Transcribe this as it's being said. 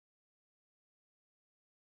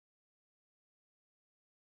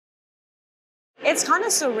It's kind of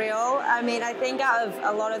surreal. I mean, I think out of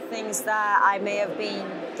a lot of things that I may have been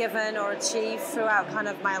given or achieved throughout kind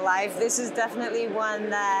of my life, this is definitely one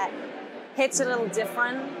that hits a little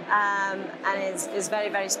different and is very,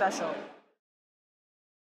 very special.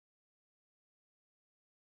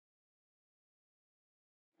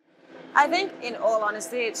 I think, in all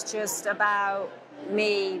honesty, it's just about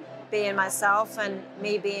me being myself and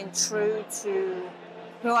me being true to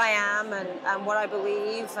who I am and what I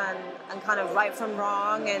believe and kind of right from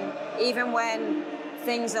wrong. And even when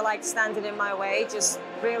things are like standing in my way, just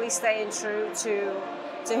really staying true to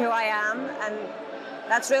who I am. And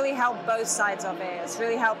that's really helped both sides of it. It's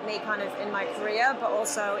really helped me kind of in my career, but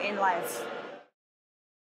also in life.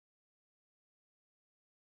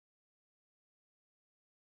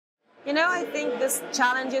 You know, I think the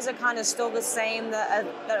challenges are kind of still the same that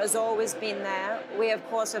has always been there. We, of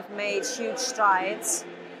course, have made huge strides,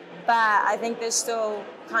 but I think there's still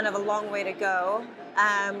kind of a long way to go.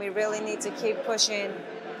 We really need to keep pushing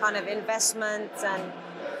kind of investment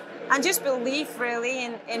and just belief, really,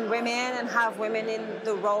 in women and have women in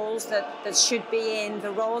the roles that should be in,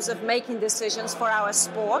 the roles of making decisions for our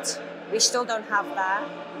sport. We still don't have that.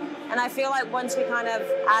 And I feel like once we kind of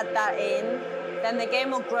add that in, then the game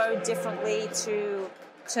will grow differently to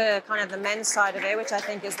kind of the men's side of it, which I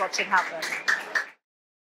think is what should happen.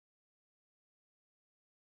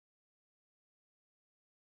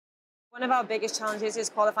 One of our biggest challenges is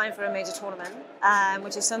qualifying for a major tournament,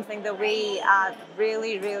 which is something that we are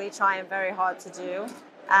really, really trying very hard to do.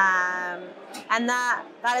 And that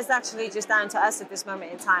is actually just down to us at this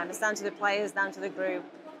moment in time. It's down to the players, down to the group.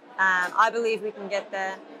 I believe we can get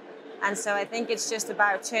there. And so I think it's just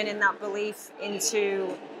about turning that belief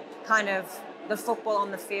into kind of the football on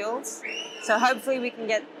the field. So hopefully we can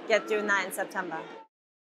get doing that in September.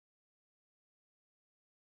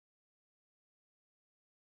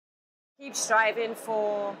 Keep striving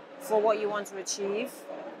for what you want to achieve.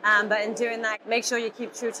 But in doing that, make sure you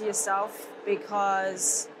keep true to yourself,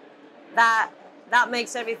 because that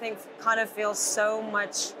makes everything kind of feel so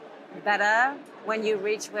much better when you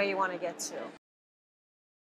reach where you want to get to.